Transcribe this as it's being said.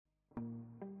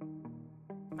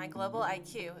My global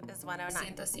IQ is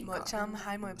 109. 105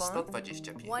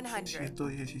 125 100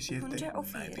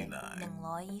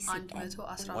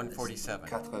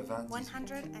 147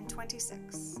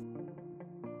 126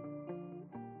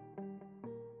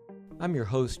 I'm your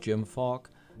host, Jim Falk.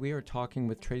 We are talking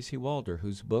with Tracy Walder,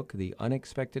 whose book, The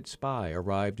Unexpected Spy,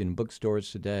 arrived in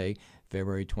bookstores today,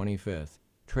 February 25th.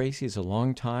 Tracy is a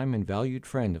longtime and valued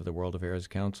friend of the World Affairs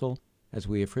Council, as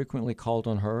we have frequently called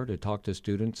on her to talk to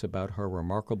students about her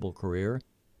remarkable career,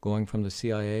 going from the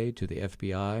CIA to the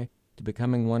FBI to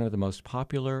becoming one of the most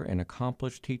popular and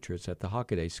accomplished teachers at the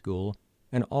Hockaday School,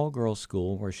 an all-girls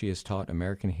school where she has taught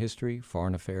American history,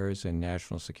 foreign affairs, and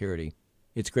national security.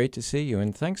 It's great to see you,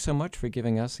 and thanks so much for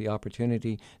giving us the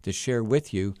opportunity to share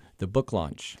with you the book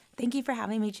launch. Thank you for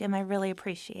having me, Jim. I really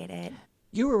appreciate it.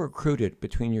 You were recruited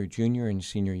between your junior and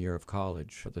senior year of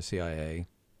college for the CIA.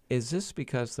 Is this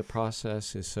because the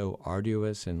process is so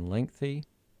arduous and lengthy?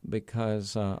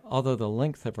 Because although the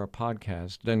length of our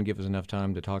podcast doesn't give us enough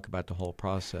time to talk about the whole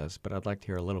process, but I'd like to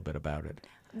hear a little bit about it.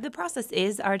 The process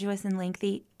is arduous and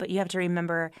lengthy, but you have to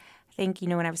remember, I think,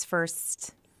 when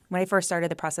I first started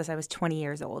the process, I was 20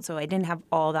 years old, so I didn't have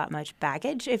all that much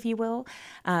baggage, if you will,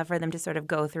 for them to sort of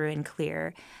go through and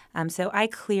clear. So I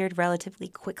cleared relatively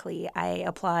quickly. I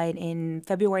applied in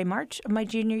February, March of my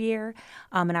junior year,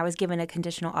 and I was given a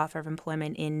conditional offer of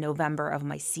employment in November of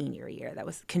my senior year. That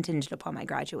was contingent upon my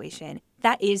graduation.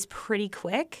 That is pretty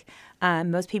quick.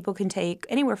 Most people can take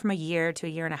anywhere from a year to a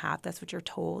year and a half. That's what you're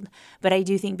told. But I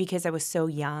do think because I was so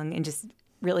young and just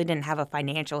really didn't have a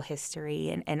financial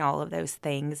history and all of those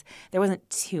things, there wasn't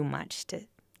too much to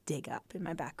dig up in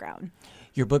my background.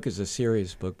 Your book is a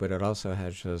serious book, but it also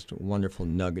has just wonderful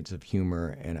nuggets of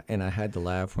humor, and I had to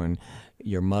laugh when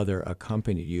your mother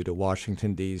accompanied you to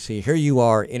Washington, D.C. Here you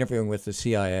are interviewing with the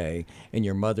CIA, and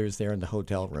your mother's there in the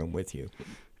hotel room with you.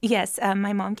 Yes,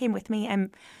 my mom came with me.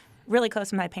 I'm really close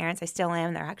to my parents. I still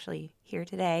am. They're actually here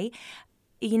today.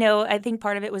 I think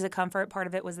part of it was a comfort. Part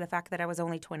of it was the fact that I was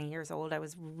only 20 years old. I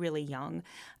was really young.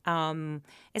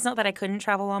 It's not that I couldn't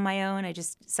travel on my own.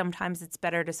 Sometimes it's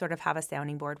better to sort of have a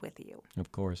sounding board with you.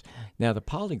 Of course. Now, the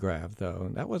polygraph, though,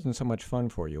 that wasn't so much fun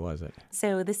for you, was it?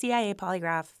 So the CIA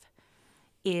polygraph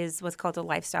is what's called a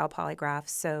lifestyle polygraph.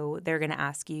 So they're going to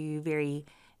ask you very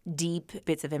deep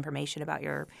bits of information about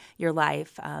your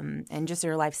life and just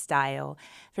your lifestyle.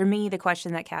 For me, the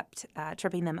question that kept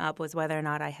tripping them up was whether or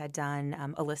not I had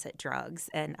done illicit drugs.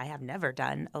 And I have never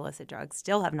done illicit drugs,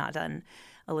 still have not done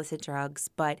illicit drugs.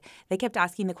 But they kept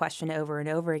asking the question over and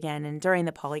over again. And during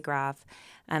the polygraph,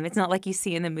 it's not like you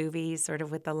see in the movies sort of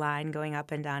with the line going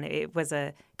up and down. It was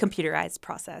a computerized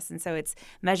process. And so it's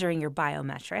measuring your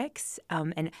biometrics.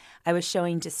 And I was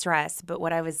showing distress. But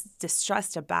what I was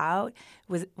distressed about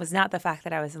was not the fact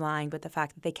that I was lying, but the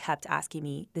fact that they kept asking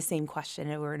me the same question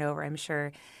over and over. I'm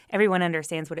sure everyone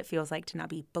understands what it feels like to not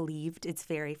be believed. It's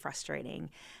very frustrating.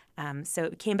 So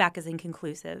it came back as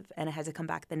inconclusive, and I had to come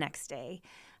back the next day.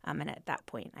 And at that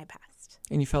point, I passed.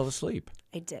 And you fell asleep.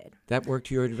 I did. That worked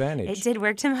to your advantage. It did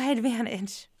work to my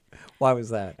advantage. Why was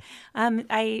that?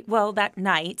 That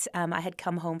night, I had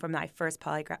come home from my first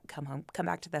polygraph, come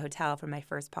back to the hotel from my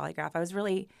first polygraph. I was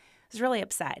really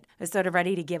upset. I was sort of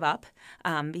ready to give up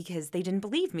because they didn't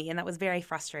believe me, and that was very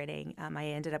frustrating. I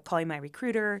ended up calling my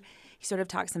recruiter. He sort of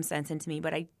talked some sense into me,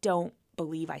 but I don't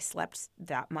believe I slept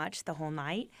that much the whole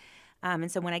night.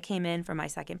 And so when I came in for my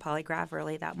second polygraph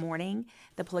early that morning,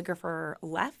 the polygrapher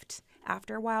left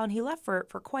after a while, and he left for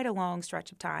quite a long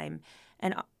stretch of time.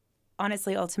 And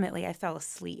honestly, ultimately, I fell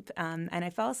asleep. And I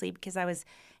fell asleep because I was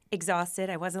exhausted.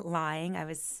 I wasn't lying. I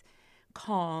was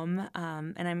calm,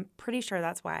 and I'm pretty sure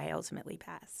that's why I ultimately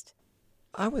passed.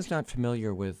 I was not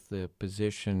familiar with the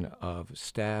position of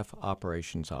staff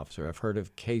operations officer. I've heard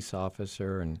of case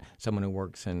officer and someone who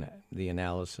works in the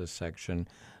analysis section.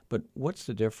 But what's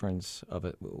the difference of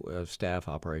a staff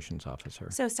operations officer?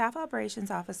 So staff operations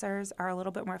officers are a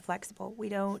little bit more flexible.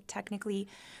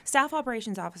 Staff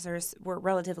operations officers were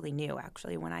relatively new,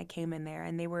 actually, when I came in there,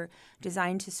 and they were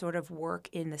designed to sort of work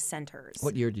in the centers.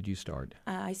 What year did you start?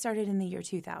 I started in the year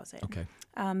 2000. Okay.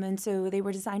 And so they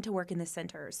were designed to work in the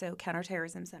centers, so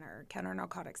counterterrorism center,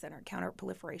 counter-narcotics center,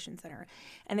 counter-proliferation center.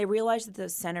 And they realized that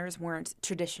those centers weren't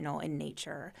traditional in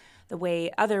nature.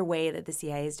 The other way that the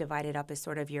CIA is divided up is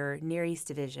sort of your Near East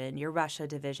division, your Russia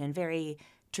division, very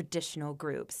traditional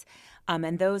groups.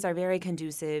 And those are very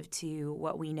conducive to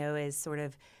what we know as sort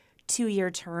of 2-year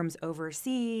terms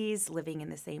overseas, living in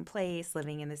the same place,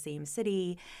 living in the same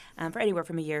city, for anywhere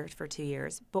from a year for 2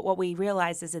 years. But what we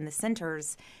realized is in the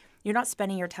centers, you're not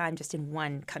spending your time just in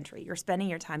one country. You're spending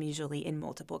your time usually in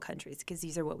multiple countries because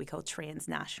these are what we call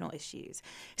transnational issues.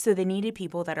 So they needed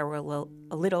people that are a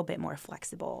little bit more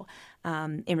flexible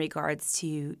in regards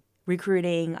to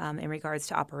recruiting, in regards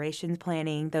to operations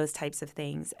planning, those types of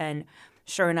things. And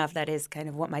sure enough, that is kind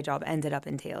of what my job ended up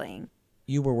entailing.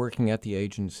 You were working at the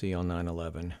agency on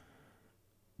 9/11.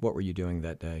 What were you doing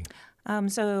that day?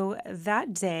 So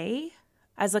that day,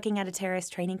 I was looking at a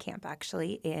terrorist training camp,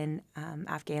 actually, in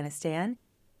Afghanistan.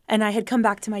 And I had come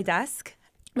back to my desk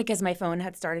because my phone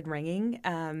had started ringing.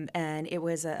 And it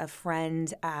was a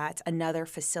friend at another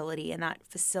facility. And that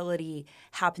facility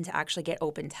happened to actually get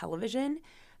open television.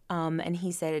 And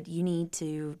he said, you need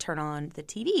to turn on the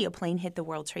TV. A plane hit the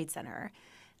World Trade Center.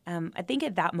 I think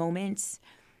at that moment,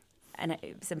 and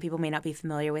some people may not be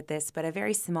familiar with this, but a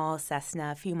very small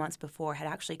Cessna a few months before had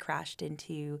actually crashed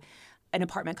into an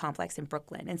apartment complex in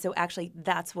Brooklyn. And so actually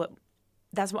that's what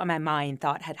my mind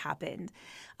thought had happened.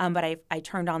 But I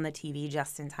turned on the TV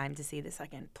just in time to see the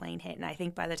second plane hit. And I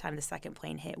think by the time the second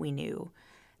plane hit, we knew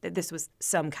that this was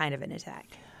some kind of an attack.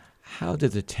 How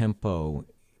did the tempo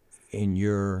in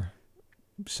your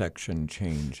section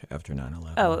change after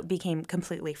 9/11? Oh, it became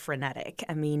completely frenetic.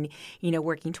 I mean,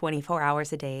 working 24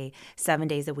 hours a day, 7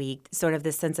 days a week, sort of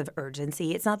this sense of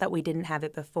urgency. It's not that we didn't have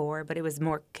it before, but it was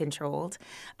more controlled.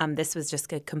 This was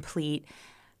just a complete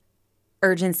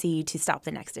urgency to stop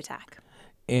the next attack.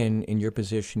 And in your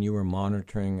position, you were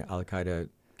monitoring al-Qaeda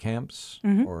camps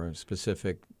or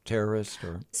specific terrorists?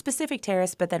 Or specific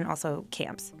terrorists, but then also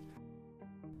camps.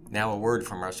 Now a word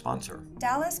from our sponsor.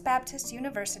 Dallas Baptist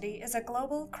University is a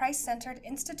global, Christ-centered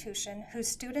institution whose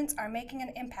students are making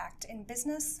an impact in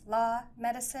business, law,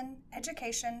 medicine,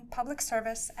 education, public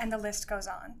service, and the list goes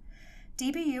on.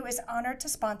 DBU is honored to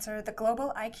sponsor the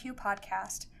Global IQ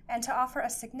podcast and to offer a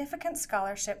significant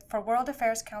scholarship for World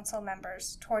Affairs Council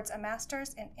members towards a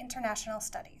master's in international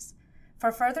studies.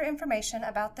 For further information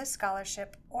about this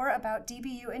scholarship or about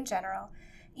DBU in general,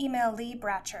 email Lee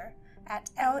Bratcher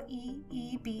at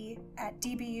leeb@dbu.edu.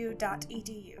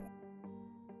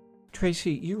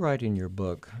 Tracy, you write in your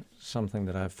book something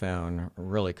that I've found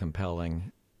really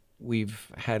compelling.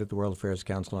 We've had at the World Affairs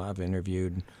Council, I've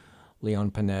interviewed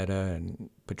Leon Panetta and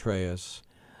Petraeus,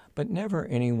 but never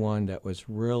anyone that was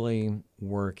really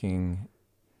working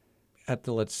at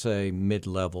the, let's say,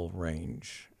 mid-level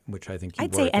range, which I think you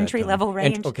I'd say entry-level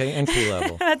range. Entry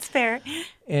level. That's fair.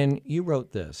 And you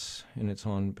wrote this, and it's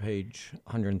on page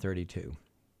 132.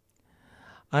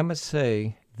 I must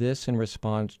say this in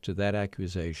response to that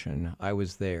accusation. I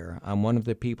was there. I'm one of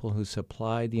the people who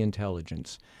supplied the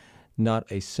intelligence.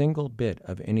 Not a single bit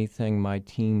of anything my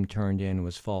team turned in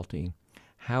was faulty.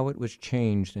 How it was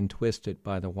changed and twisted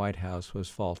by the White House was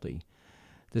faulty.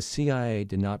 The CIA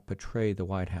did not betray the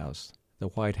White House. The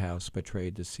White House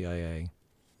betrayed the CIA.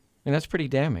 And that's pretty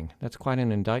damning. That's quite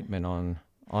an indictment on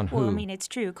who. Well, I mean, it's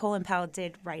true. Colin Powell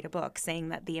did write a book saying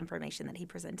that the information that he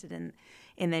presented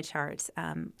in the charts,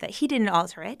 that he didn't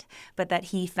alter it, but that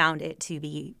he found it to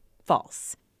be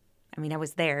false. I mean, I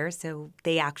was there, so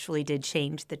they actually did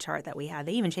change the chart that we had.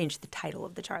 They even changed the title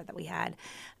of the chart that we had.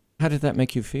 How did that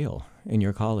make you feel and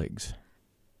your colleagues?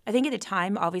 I think at the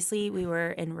time, obviously, we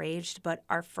were enraged, but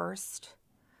our first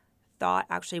thought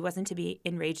actually wasn't to be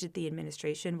enraged at the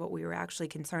administration. What we were actually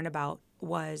concerned about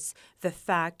was the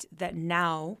fact that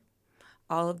now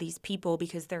all of these people,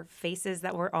 because their faces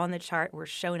that were on the chart were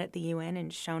shown at the UN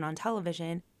and shown on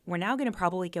television, we're now going to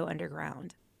probably go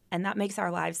underground. And that makes our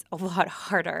lives a lot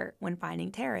harder when finding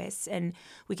terrorists. And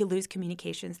we could lose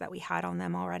communications that we had on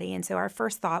them already. And so our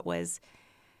first thought was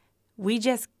we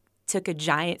just took a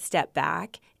giant step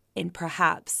back in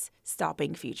perhaps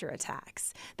stopping future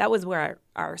attacks. That was where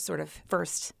our sort of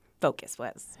first focus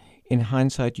was. In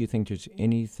hindsight, do you think there's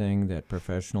anything that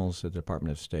professionals at the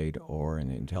Department of State or in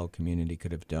the intel community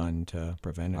could have done to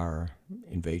prevent our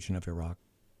invasion of Iraq?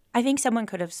 I think someone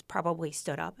could have probably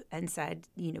stood up and said,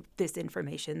 this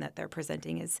information that they're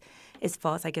presenting is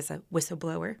false. I guess a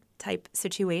whistleblower type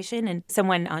situation. And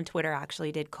someone on Twitter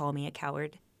actually did call me a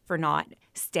coward for not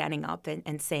standing up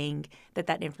and saying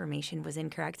that information was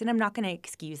incorrect. And I'm not going to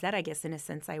excuse that. I guess in a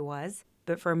sense I was.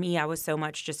 But for me, I was so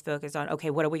much just focused on, okay,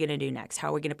 what are we going to do next?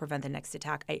 How are we going to prevent the next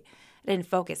attack? I didn't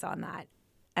focus on that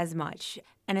as much.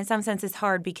 And in some sense, it's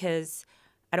hard because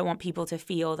I don't want people to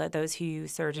feel that those who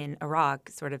served in Iraq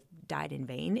sort of died in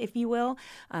vain, if you will.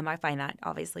 I find that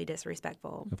obviously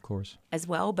disrespectful. Of course. As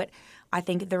well. But I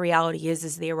think the reality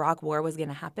is the Iraq war was going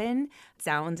to happen. It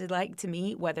sounded like to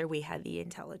me whether we had the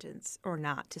intelligence or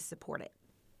not to support it.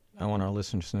 I want our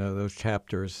listeners to know those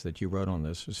chapters that you wrote on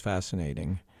this was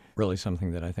fascinating. Really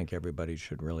something that I think everybody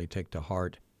should really take to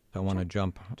heart. I want to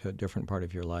jump to a different part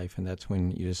of your life, and that's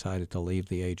when you decided to leave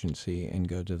the agency and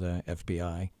go to the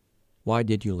FBI. Why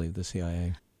did you leave the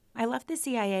CIA? I left the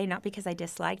CIA not because I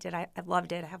disliked it. I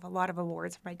loved it. I have a lot of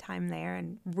awards for my time there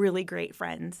and really great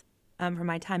friends for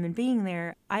my time in being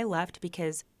there. I left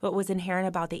because what was inherent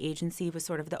about the agency was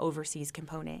sort of the overseas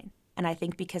component. And I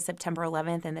think because September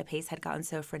 11th and the pace had gotten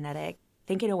so frenetic, I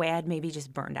think in a way I'd maybe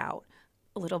just burned out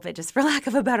a little bit, just for lack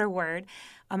of a better word.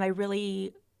 I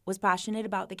really was passionate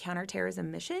about the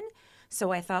counterterrorism mission.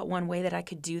 So I thought one way that I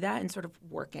could do that and sort of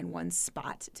work in one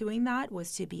spot doing that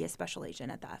was to be a special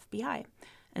agent at the FBI.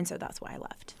 And so that's why I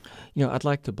left. You know, I'd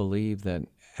like to believe that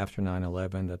after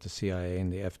 9/11 that the CIA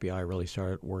and the FBI really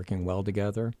started working well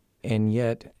together. And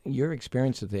yet your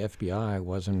experience at the FBI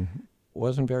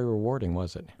wasn't very rewarding,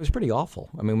 was it? It was pretty awful.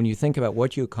 I mean, when you think about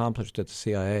what you accomplished at the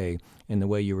CIA and the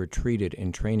way you were treated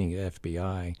in training at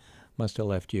FBI, must have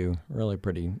left you really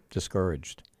pretty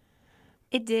discouraged.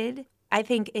 It did. I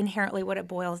think inherently what it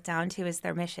boils down to is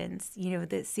their missions. You know,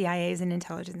 the CIA is an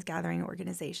intelligence gathering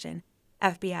organization.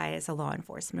 FBI is a law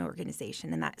enforcement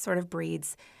organization, and that sort of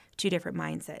breeds two different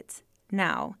mindsets.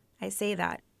 Now, I say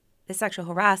that the sexual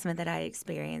harassment that I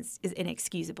experienced is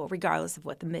inexcusable, regardless of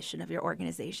what the mission of your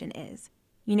organization is.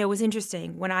 You know, it was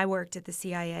interesting. When I worked at the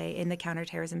CIA in the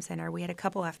Counterterrorism Center, we had a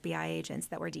couple FBI agents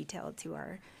that were detailed to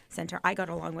our center. I got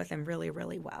along with them really,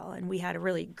 really well, and we had a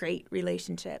really great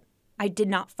relationship. I did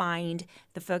not find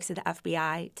the folks at the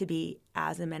FBI to be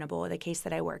as amenable. The case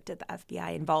that I worked at the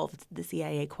FBI involved the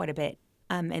CIA quite a bit,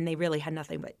 and they really had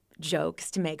nothing but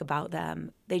jokes to make about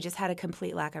them. They just had a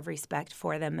complete lack of respect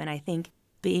for them, and I think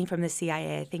being from the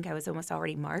CIA, I think I was almost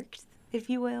already marked, if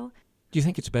you will. Do you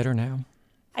think it's better now?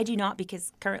 I do not,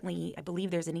 because currently I believe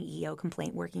there's an EEO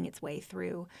complaint working its way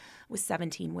through with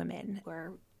 17 women who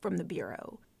are from the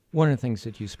Bureau. One of the things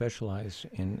that you specialized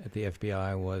in at the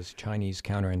FBI was Chinese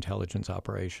counterintelligence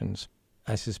operations.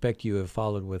 I suspect you have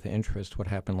followed with interest what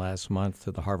happened last month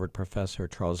to the Harvard professor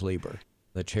Charles Lieber,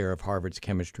 the chair of Harvard's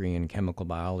Chemistry and Chemical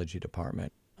Biology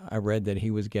Department. I read that he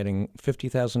was getting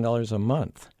 $50,000 a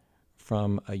month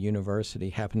from a university,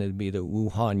 happened to be the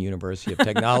Wuhan University of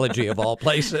Technology of all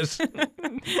places.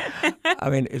 I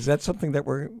mean, is that something that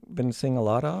we've been seeing a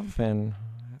lot of? And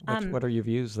what are your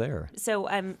views there? So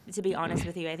to be honest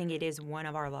with you, I think it is one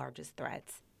of our largest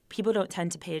threats. People don't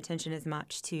tend to pay attention as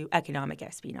much to economic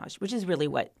espionage, which is really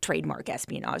what trademark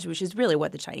espionage, which is really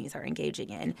what the Chinese are engaging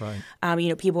in.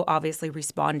 Right. People obviously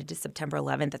responded to September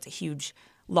 11th. That's a huge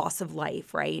loss of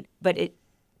life, right? But it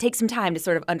takes some time to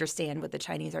sort of understand what the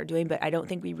Chinese are doing, but I don't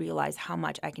think we realize how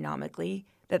much economically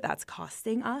that's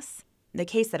costing us. The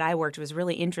case that I worked was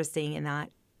really interesting in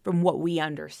that from what we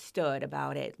understood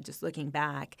about it, just looking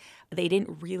back, they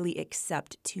didn't really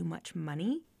accept too much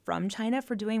money from China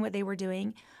for doing what they were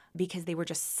doing because they were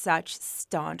just such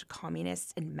staunch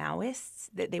communists and Maoists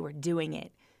that they were doing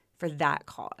it for that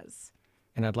cause.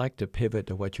 And I'd like to pivot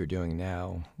to what you're doing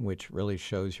now, which really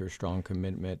shows your strong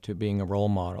commitment to being a role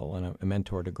model and a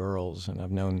mentor to girls. And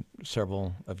I've known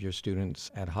several of your students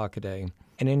at Hockaday.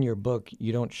 And in your book,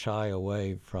 you don't shy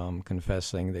away from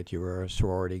confessing that you were a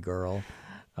sorority girl,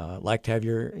 like to have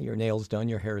your nails done,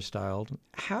 your hair styled.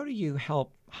 How do you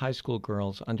help high school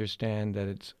girls understand that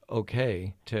it's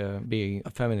okay to be a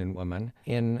feminine woman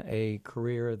in a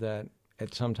career that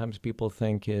sometimes people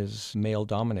think is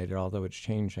male-dominated, although it's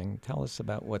changing? Tell us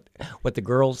about what the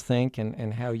girls think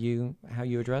and how you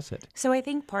address it. So I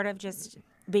think part of just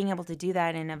being able to do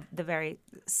that in the very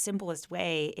simplest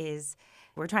way is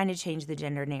we're trying to change the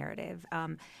gender narrative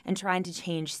and trying to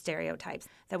change stereotypes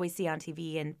that we see on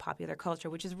TV and popular culture,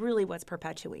 which is really what's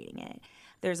perpetuating it.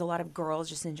 There's a lot of girls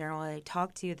just in general I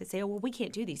talk to that say, oh, well, we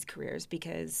can't do these careers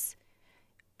because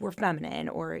we're feminine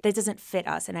or that doesn't fit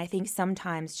us. And I think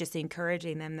sometimes just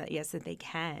encouraging them that, yes, that they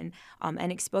can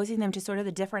and exposing them to sort of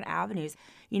the different avenues.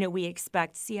 You know, we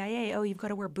expect CIA, oh, you've got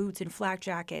to wear boots and flak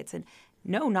jackets. And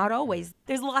no, not always.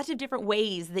 There's lots of different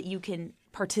ways that you can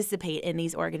participate in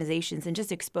these organizations, and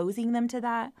just exposing them to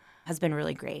that has been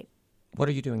really great. What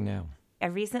are you doing now? I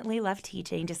recently left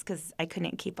teaching just because I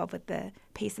couldn't keep up with the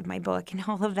pace of my book and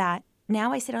all of that.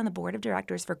 Now I sit on the board of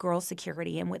directors for Girls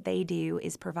Security, and what they do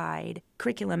is provide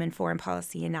curriculum in foreign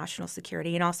policy and national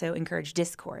security, and also encourage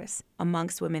discourse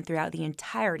amongst women throughout the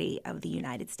entirety of the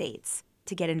United States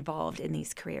to get involved in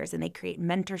these careers. And they create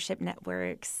mentorship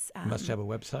networks. Must have a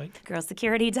website.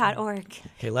 Girlsecurity.org.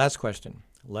 Okay, last question.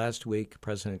 Last week,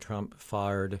 President Trump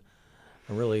fired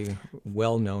a really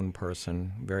well-known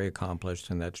person, very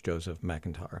accomplished, and that's Joseph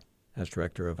McIntyre, as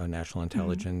Director of National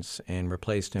Intelligence, and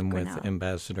replaced him with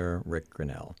Ambassador Rick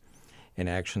Grinnell, an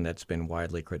action that's been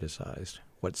widely criticized.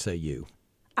 What say you?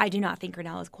 I do not think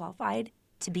Grinnell is qualified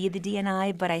to be the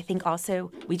DNI, but I think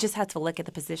also we just have to look at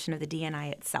the position of the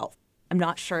DNI itself. I'm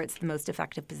not sure it's the most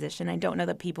effective position. I don't know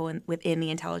that people within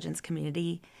the intelligence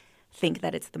community think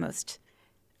that it's the most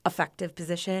effective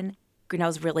position.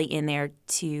 Grinnell's really in there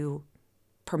to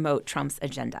promote Trump's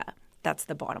agenda. That's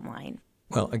the bottom line.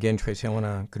 Well, again, Tracy, I want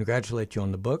to congratulate you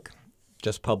on the book.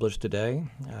 Just published today.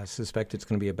 I suspect it's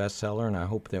going to be a bestseller, and I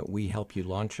hope that we help you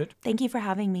launch it. Thank you for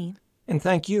having me. And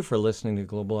thank you for listening to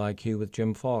Global IQ with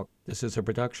Jim Falk. This is a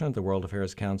production of the World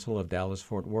Affairs Council of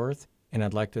Dallas-Fort Worth, and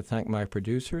I'd like to thank my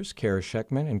producers, Kara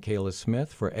Scheckman and Kayla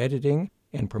Smith, for editing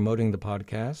and promoting the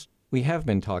podcast. We have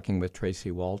been talking with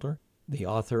Tracy Walder, the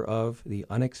author of The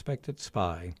Unexpected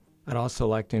Spy. I'd also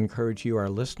like to encourage you, our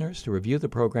listeners, to review the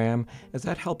program, as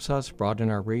that helps us broaden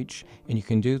our reach, and you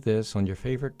can do this on your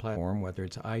favorite platform, whether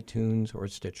it's iTunes or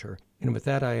Stitcher. And with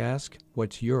that, I ask,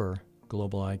 what's your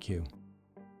Global IQ?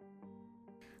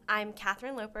 I'm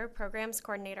Catherine Loper, Programs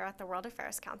Coordinator at the World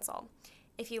Affairs Council.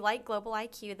 If you like Global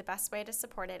IQ, the best way to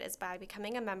support it is by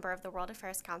becoming a member of the World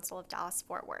Affairs Council of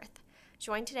Dallas-Fort Worth.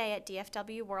 Join today at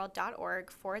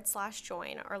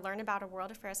dfwworld.org/join or learn about a World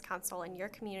Affairs Council in your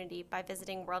community by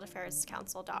visiting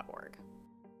worldaffairscouncil.org.